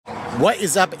What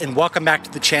is up, and welcome back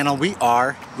to the channel. We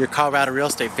are your Colorado real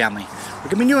estate family.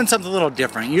 We're gonna be doing something a little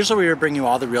different. Usually we bring you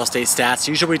all the real estate stats.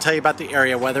 Usually we tell you about the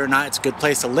area, whether or not it's a good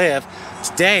place to live.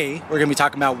 Today, we're gonna be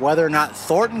talking about whether or not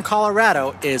Thornton,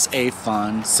 Colorado is a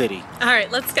fun city. All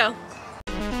right, let's go.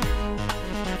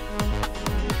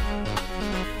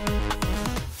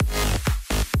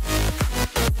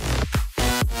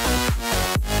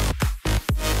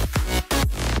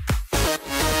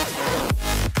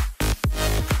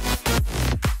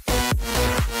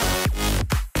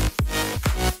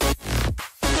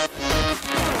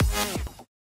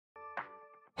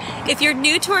 If you're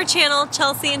new to our channel,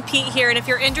 Chelsea and Pete here, and if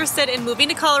you're interested in moving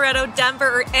to Colorado, Denver,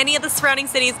 or any of the surrounding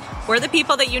cities, we're the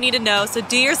people that you need to know. So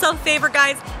do yourself a favor,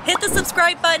 guys, hit the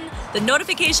subscribe button, the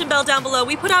notification bell down below.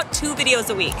 We put out 2 videos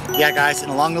a week. Yeah, guys, and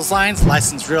along those lines,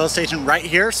 licensed real estate agent right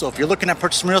here. So if you're looking at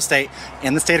purchasing real estate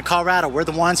in the state of Colorado, we're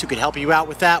the ones who could help you out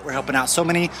with that. We're helping out so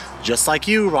many just like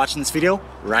you watching this video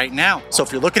right now. So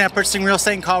if you're looking at purchasing real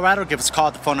estate in Colorado, give us a call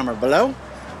at the phone number below,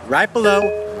 right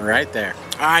there.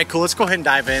 All right, cool, let's go ahead and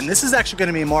dive in. This is actually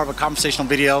gonna be more of a conversational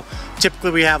video.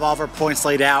 Typically we have all of our points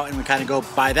laid out and we kind of go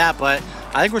by that, but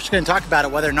I think we're just gonna talk about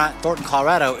it, whether or not Thornton,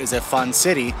 Colorado is a fun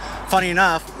city. Funny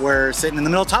enough, we're sitting in the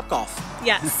middle of Topgolf.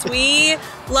 Yes, we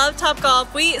love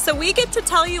Topgolf. So we get to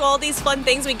tell you all these fun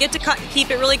things. We get to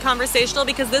keep it really conversational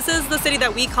because this is the city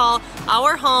that we call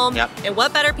our home. Yep. And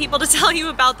what better people to tell you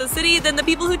about the city than the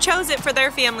people who chose it for their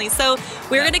family. So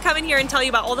we're gonna come in here and tell you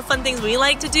about all the fun things we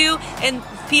like to do. And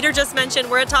Peter just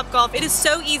mentioned we're at Topgolf. It is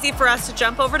so easy for us to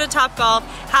jump over to Topgolf,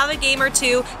 have a game or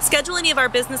two, schedule any of our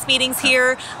business meetings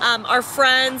here, our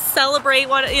friends, celebrate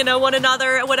one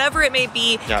another, whatever it may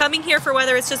be. Yep. Coming here for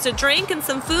whether it's just a drink and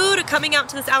some food, or coming out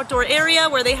to this outdoor area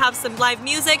where they have some live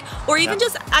music, or even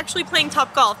just actually playing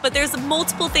Topgolf. But there's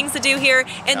multiple things to do here,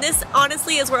 and this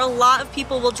honestly is where a lot of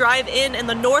people will drive in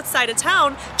the north side of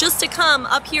town just to come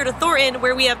up here to Thornton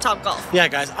where we have Topgolf. Yeah,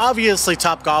 guys, obviously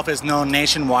Topgolf is known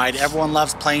nationwide. Everyone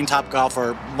loves playing Topgolf,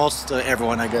 or most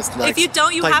everyone, I guess. If you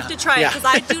don't, you have to try it, because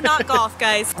I do not golf,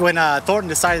 guys. When Thornton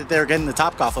decided that they were getting the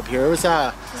Topgolf up here, it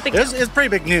was pretty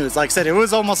big news. Like I said, it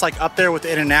was almost like up there with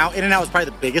In-N-Out. In-N-Out was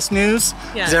probably the biggest news,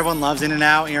 because everyone loves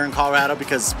In-N-Out here in Colorado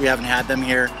because we haven't had them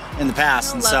here in the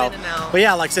past. And so, but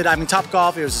yeah, like I said, I mean,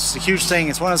 Topgolf, it was just a huge thing.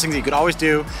 It's one of those things that you could always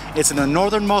do. It's in the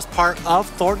northernmost part of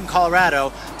Thornton,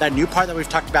 Colorado. That new part that we've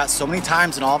talked about so many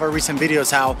times in all of our recent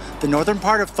videos, how the northern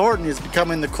part of Thornton is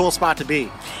becoming the cool spot to be.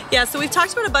 Yeah, so we've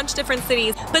talked about a bunch of different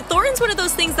cities, but Thornton's one of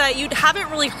those things that you haven't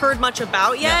really heard much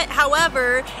about yet. Yeah.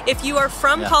 However, if you are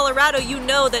from Colorado, you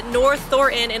know that North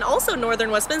Thornton and also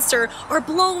Northern Westminster are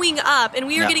blowing up, and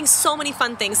we are getting so many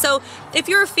fun things. So if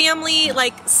you're a family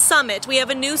like Summit, we have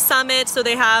a new Summit, so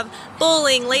they have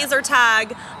bowling, laser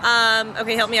tag,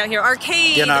 okay, help me out here,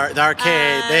 arcade. Yeah, the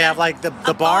arcade. They have like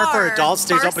the bar for adults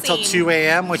stays up until 2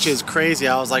 a.m., which is crazy.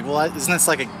 I was like, well, isn't this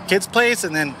like a kid's place?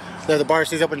 And then the bar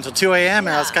stays open until 2 a.m.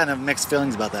 and I was kind of mixed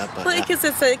feelings about that. But well, because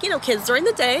it's like, kids during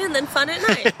the day and then fun at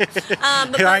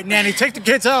night. All right, Nanny, take the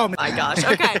kids home. Oh my gosh,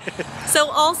 okay. So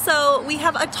also, we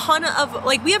have a ton of,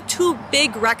 we have 2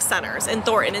 big rec centers in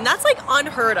Thornton, and that's like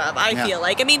unheard of, I feel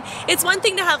like. I mean, it's one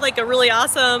thing to have like a really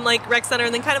awesome rec center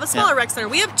and then kind of a smaller rec center.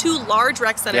 We have 2 large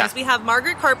rec centers. We have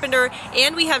Margaret Carpenter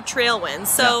and we have Trailwinds.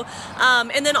 So,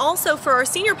 and then also for our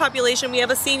senior population, we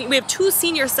have 2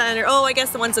 senior centers. Oh, I guess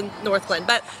the one's in North Glen,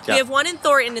 but we have one in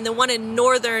Thornton and then one in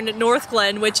northern North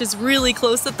Glen, which is really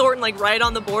close to Thornton, like right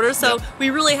on the border. So we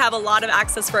really have a lot of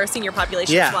access for our senior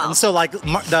population as well. And so like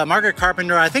the Margaret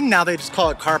Carpenter, I think now they just call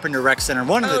it Carpenter Rec Center,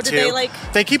 one of the 2.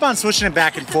 They keep on switching it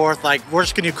back and forth, like we're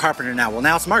just gonna do Carpenter now. Well,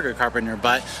 now it's Margaret Carpenter,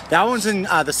 but that one's in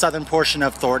the southern portion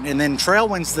of Thornton, and then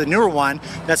Trailwind's the newer one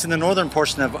that's in the northern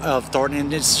portion of Thornton,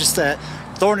 and it's just that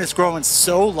Thornton is growing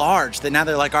so large that now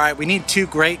they're like, all right, we need 2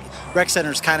 great rec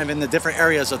centers kind of in the different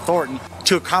areas of Thornton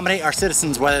to accommodate our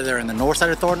citizens, whether they're in the north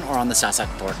side of Thornton or on the south side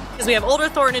of Thornton. Because we have older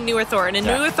Thornton and newer Thornton, and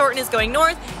newer Thornton is going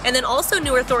north, and then also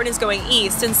newer Thornton is going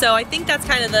east. And so I think that's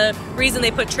kind of the reason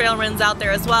they put trail runs out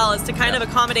there as well, is to kind of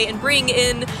accommodate and bring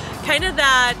in kind of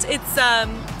that,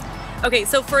 it's, okay,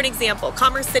 so for an example,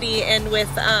 Commerce City and with,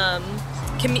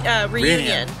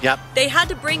 Reunion. They had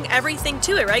to bring everything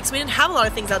to it, right? Because we didn't have a lot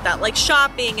of things like that, like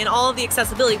shopping and all of the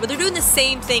accessibility. But they're doing the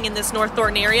same thing in this North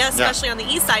Thornton area, especially on the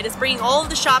east side, is bringing all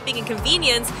of the shopping and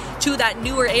convenience to that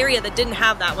newer area that didn't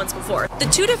have that once before. The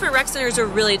 2 different rec centers are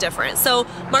really different. So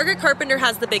Margaret Carpenter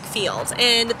has the big field,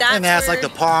 and that's it has like the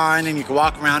pond, and you can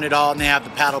walk around it all, and they have the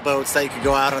paddle boats that you could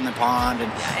go out on the pond.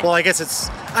 And well, I guess it's,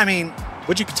 I mean,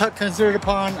 would you consider it a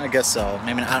pond? I guess so.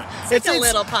 Maybe not. It's a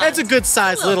little pond. It's a good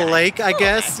sized little lake, I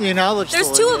guess. You know,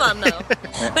 there's 2 of them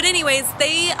though. But anyways,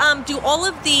 they do all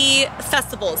of the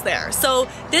festivals there. So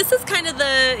this is kind of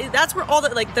that's where all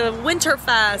the like the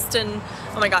Winterfest and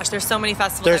oh my gosh, there's so many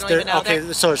festivals. I don't even know.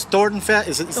 Okay, so it's Thornton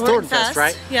Fest. It's Thornton Fest,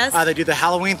 right? Yes. They do the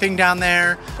Halloween thing down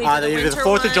there. They do the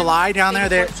 4th of July down there.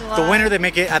 The winter they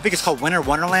make it. I think it's called Winter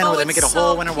Wonderland, where they make it a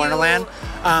whole Winter Wonderland.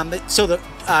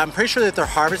 I'm pretty sure that their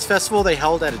Harvest Festival they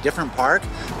held at a different park.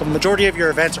 The majority of your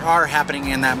events are happening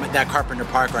in that Carpenter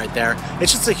Park right there.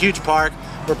 It's just a huge park.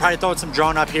 We're probably throwing some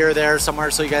drone up here or there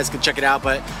somewhere so you guys can check it out,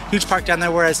 but huge park down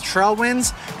there. Whereas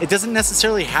Trailwinds, it doesn't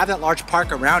necessarily have that large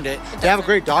park around it. They have a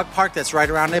great dog park that's right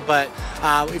around it, but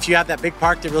if you have that big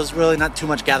park, there's really not too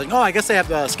much gathering. Oh, I guess they have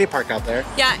the skate park out there.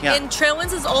 Yeah. And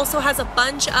Trailwinds also has a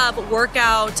bunch of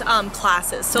workout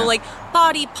classes. So like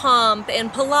body pump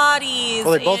and Pilates.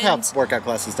 Well, they both have workout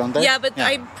classes, don't they? Yeah, but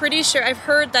I'm pretty sure I've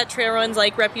heard that Trailrun's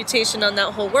like reputation on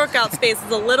that whole workout space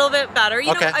is a little bit better.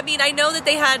 You know, I mean, I know that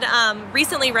they had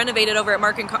recently renovated over at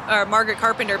Margaret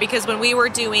Carpenter because when we were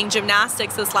doing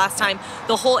gymnastics this last time,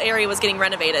 the whole area was getting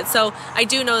renovated. So I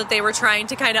do know that they were trying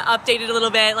to kind of update it a little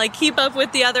bit, like keep up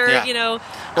with the other, you know.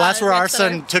 Well, that's where our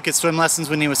son took his swim lessons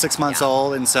when he was 6 months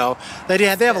old, and so they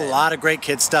have a lot of great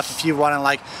kids stuff if you want to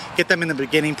like get them in the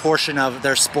beginning portion of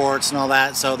their sports and all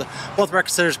that. So both rec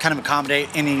centers kind of accommodate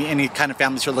any kind of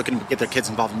families who are looking to get their kids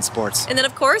involved in sports. And then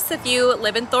of course, if you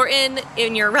live in Thornton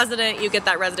and you're a resident, you get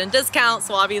that resident discount.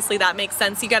 So obviously that makes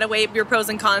sense. You got to weigh your pros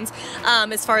and cons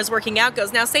as far as working out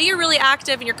goes. Now, say you're really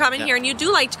active and you're coming here and you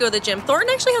do like to go to the gym. Thornton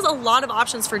actually has a lot of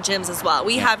options for gyms as well.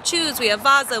 We have Choose, we have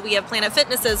Vaza, we have Planet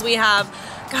Fitnesses, we have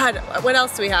God, what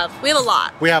else do we have? We have a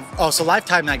lot. We have, so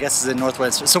Lifetime, I guess, is in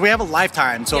Northwest. So we have a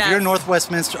Lifetime. So if you're in North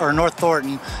Westminster or North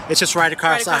Thornton, it's just right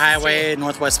across the highway,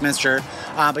 North Westminster.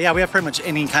 But yeah, we have pretty much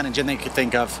any kind of gym that you could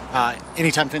think of.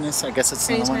 Anytime Fitness, I guess it's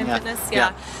another one. Fitness,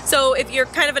 yeah. So if you're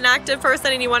kind of an active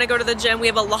person and you want to go to the gym, we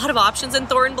have a lot of options in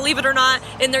Thornton, believe it or not.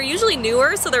 And they're usually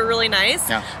newer, so they're really nice.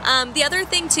 Yeah. The other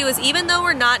thing too is even though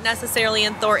we're not necessarily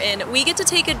in Thornton, we get to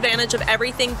take advantage of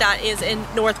everything that is in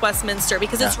North Westminster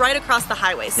because it's right across the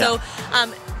highway. So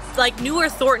like newer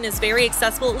Thornton is very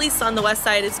accessible, at least on the west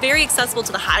side. It's very accessible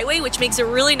to the highway, which makes it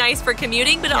really nice for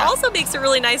commuting, but it also makes it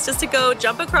really nice just to go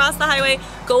jump across the highway,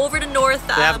 go over to North.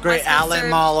 They have a great outlet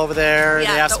mall over there.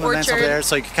 Yeah, they have some events over there,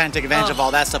 so you can kind of take advantage of all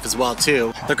that stuff as well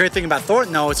too. The great thing about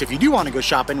Thornton though is if you do want to go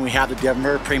shopping, we have the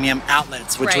Denver Premium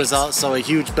Outlets, which was also a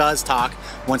huge buzz talk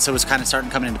once it was kind of starting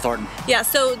coming into Thornton. Yeah,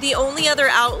 so the only other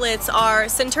outlets are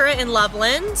Centura and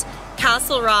Loveland,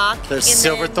 Castle Rock, there's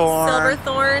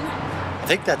Silverthorne. I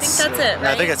think that's it, right?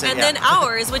 I think that's it, and then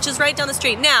ours, which is right down the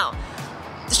street. Now,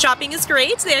 the shopping is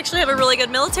great. They actually have a really good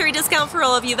military discount for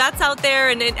all of you. That's out there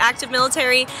and an active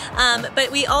military.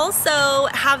 But we also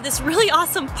have this really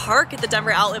awesome park at the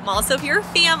Denver Outlet Mall. So if you're a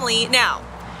family, now,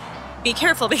 be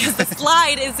careful because the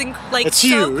slide is it's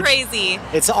so huge. Crazy.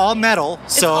 It's all metal,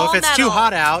 so if it's too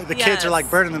hot out, the kids are like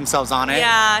burning themselves on it.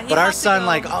 Yeah. But our son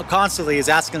like constantly is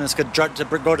asking us to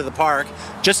go to the park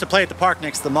just to play at the park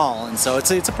next to the mall, and so it's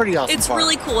a pretty awesome park. It's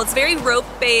really cool. It's very rope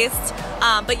based,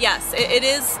 but yes, it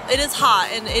is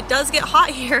hot, and it does get hot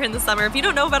here in the summer. If you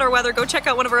don't know about our weather, go check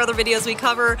out one of our other videos. We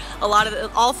cover a lot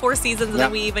of all 4 seasons, and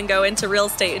then we even go into real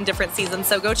estate in different seasons.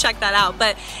 So go check that out.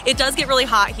 But it does get really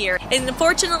hot here, and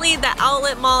unfortunately, the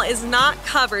outlet mall is not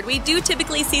covered. We do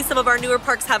typically see some of our newer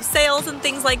parks have sales and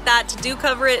things like that to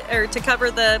cover it, or to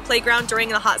cover the playground during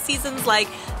the hot seasons like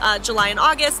July and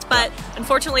August, but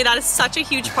unfortunately that is such a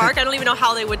huge park. I don't even know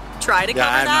how they would try to cover that.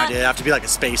 I have no idea. It'd have to be like a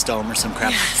space dome or some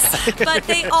crap. But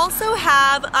they also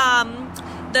have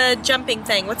the jumping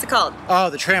thing. What's it called? Oh,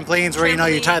 the trampolines where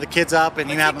you tie the kids up and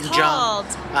you have them jump.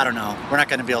 I don't know. We're not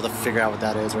going to be able to figure out what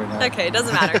that is right now. Okay, it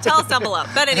doesn't matter. Tell us down below.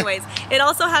 But anyways, it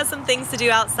also has some things to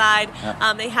do outside.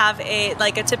 They have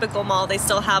like a typical mall. They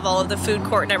still have all of the food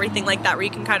court and everything like that where you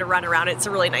can kind of run around. It's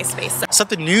a really nice space. So.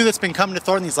 Something new that's been coming to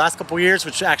Thornton these last couple of years,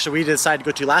 which actually we decided to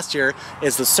go to last year,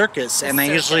 is the circus. And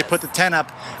they usually put the tent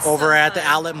up over at the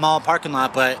outlet mall parking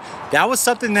lot, but that was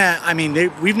something that, I mean,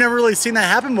 we've never really seen that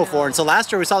happen before. And so last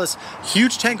year we saw this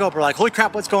huge tent go up. We're like, holy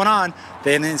crap, what's going on?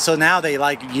 So now they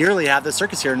like yearly have the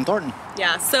circus here in Thornton.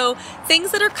 Yeah, so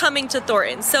things that are coming to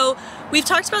Thornton. So we've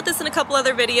talked about this in a couple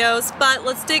other videos, but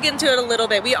let's dig into it a little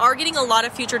bit. We are getting a lot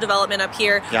of future development up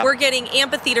here. We're getting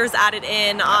amphitheaters added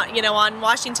in, on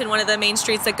Washington, one of the main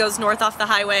streets that goes north off the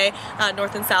highway,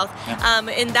 north and south.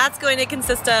 And that's going to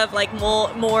consist of like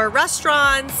more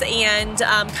restaurants and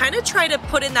kind of try to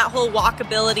put in that whole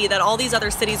walkability that all these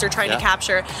other cities are trying to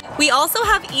capture. We also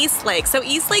have East Lake. So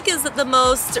East Lake is the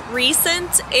most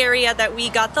recent area that we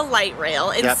got the light rail.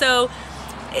 And so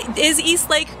is East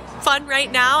Lake fun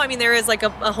right now. I mean, there is like a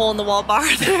hole in the wall bar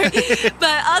there.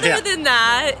 But other than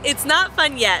that, it's not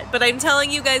fun yet. But I'm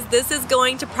telling you guys, this is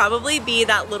going to probably be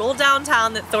that little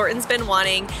downtown that Thornton's been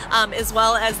wanting, as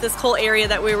well as this whole area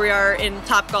that we are in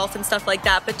Topgolf and stuff like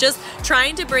that. But just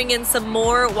trying to bring in some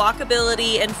more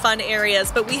walkability and fun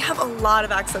areas. But we have a lot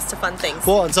of access to fun things.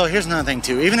 Well, and so here's another thing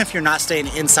too. Even if you're not staying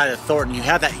inside of Thornton, you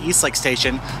have that East Lake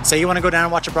station. Say you want to go down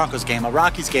and watch a Broncos game, a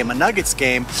Rockies game, a Nuggets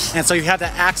game, and so you have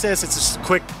that access. It's just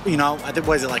quick, you know, I think,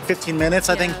 what is it, like 15 minutes,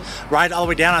 I think, ride all the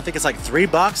way down. I think it's like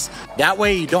 $3. That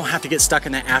way you don't have to get stuck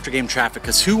in that after game traffic,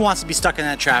 because who wants to be stuck in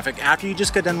that traffic after you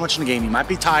just got done watching the game? You might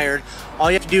be tired. All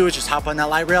you have to do is just hop on that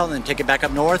light rail and then take it back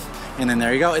up north, and then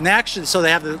there you go. And they actually, so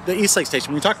they have the East Lake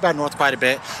station. We talked about north quite a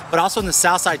bit, but also in the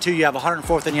south side too, you have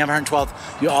 104th and you have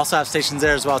 112th. You also have stations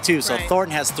there as well too. So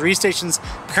Thornton has 3 stations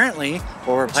currently,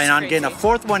 or we're planning on getting a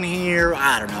 4th one here.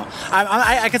 I don't know.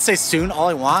 I could say soon all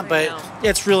I want, but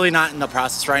it's really not in the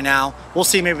process right now. We'll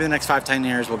see, maybe in the next 5-10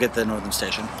 years we'll get the northern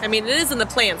station. I mean, it is in the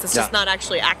plans. It's just not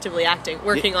actually actively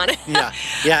working on it.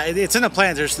 It's in the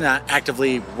plans. They're just not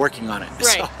actively working on it.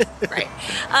 Right, right.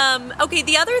 Okay,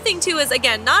 the other thing too is,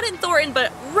 again, not in Thornton,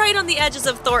 but right on the edges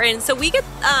of Thornton. So we get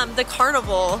the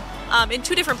carnival in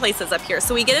 2 different places up here.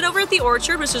 So we get it over at the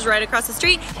Orchard, which is right across the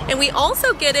street, and we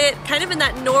also get it kind of in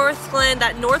that Northland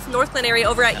area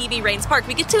over at E.B. Rains Park.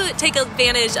 We get to take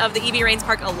advantage of the E.B. Rains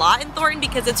Park a lot in Thornton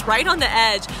because it's right on the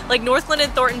edge. Like Northland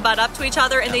and Thornton butt up to each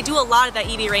other, and they do a lot of that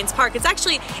E.B. Rains Park.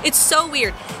 It's so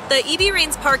weird. The E.B.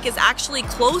 Rains Park is actually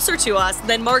closer to us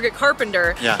than Margaret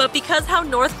Carpenter, but because how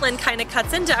Northland kind of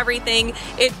cuts into everything,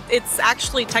 it's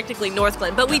actually technically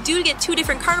Northland. But we do get 2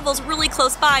 different carnivals really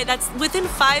close by. That's within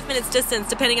 5 minutes distance,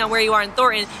 depending on where you are in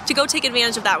Thornton, to go take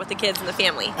advantage of that with the kids and the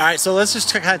family. All right, so let's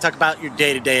just kind of talk about your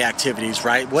day-to-day activities,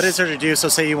 right? What is there to do? So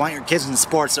say you want your kids in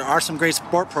sports. There are some great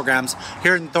sport programs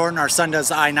here in Thornton. Our son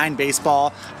does I-9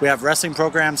 baseball. We have wrestling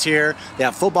programs here. They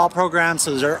have football programs.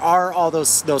 So there are all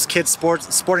those kids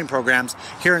sporting programs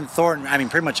here in Thornton. I mean,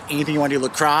 pretty much anything you want to do,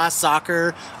 lacrosse,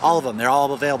 soccer, all of them. They're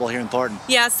all available here in Thornton.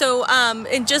 Yeah, so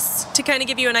and just to kind of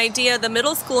give you an idea, the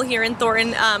middle school here in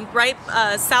Thornton, right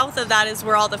south of that is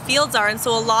where all the fields are, and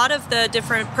so a lot of the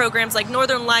different programs like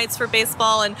Northern Lights for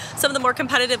baseball and some of the more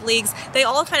competitive leagues, they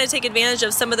all kind of take advantage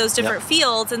of some of those different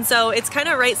fields, and so it's kind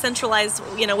of right centralized,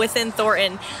 you know, within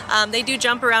Thornton. They do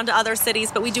jump around to other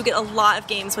cities, but we do get a lot of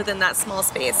games within that small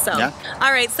space. So,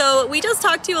 all right, so we just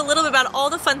talked to you a little bit about all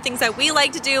the fun things that we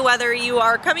like to do, whether you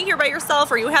are coming here by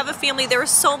yourself or you have a family. There are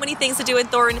so many things to do in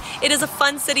Thornton. It is a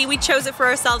fun city. We chose it for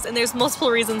ourselves, and there's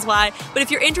multiple reasons why. But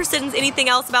if you're interested in anything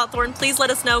else about Thornton, please let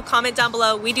us know. Comment down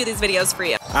below. We do these videos for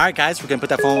you. All right, guys, we're gonna put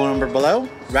that phone number below,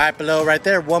 right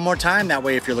there, one more time. That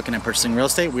way, if you're looking at purchasing real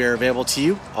estate, we are available to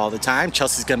you all the time.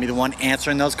 Chelsea's gonna be the one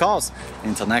answering those calls.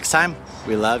 Until next time,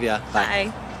 we love ya.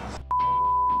 Bye.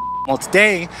 Well,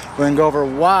 today we're gonna go over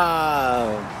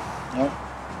All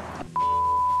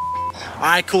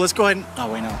right, cool. Let's go ahead.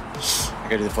 Oh wait, no. I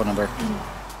gotta do the phone number.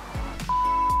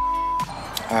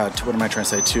 What am I trying to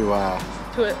say? To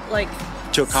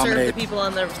accommodate serve the people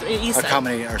on the east side.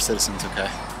 Accommodate our citizens. Okay.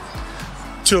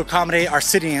 To accommodate our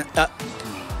city. Or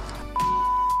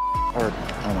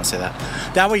I don't want to say that.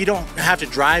 That way you don't have to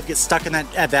drive, get stuck in that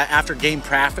after game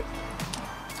traffic.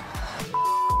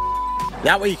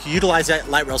 That way you can utilize that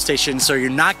light rail station, so you're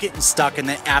not getting stuck in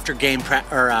the after game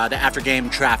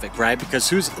traffic, right? Because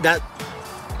who's that?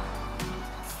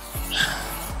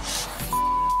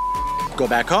 Go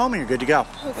back home and you're good to go.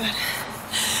 Oh God.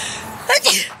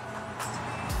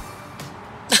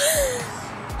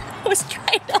 I was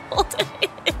trying to hold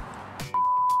it.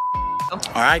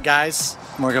 All right, guys,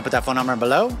 we're gonna put that phone number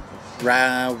below.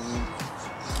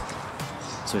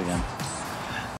 So again.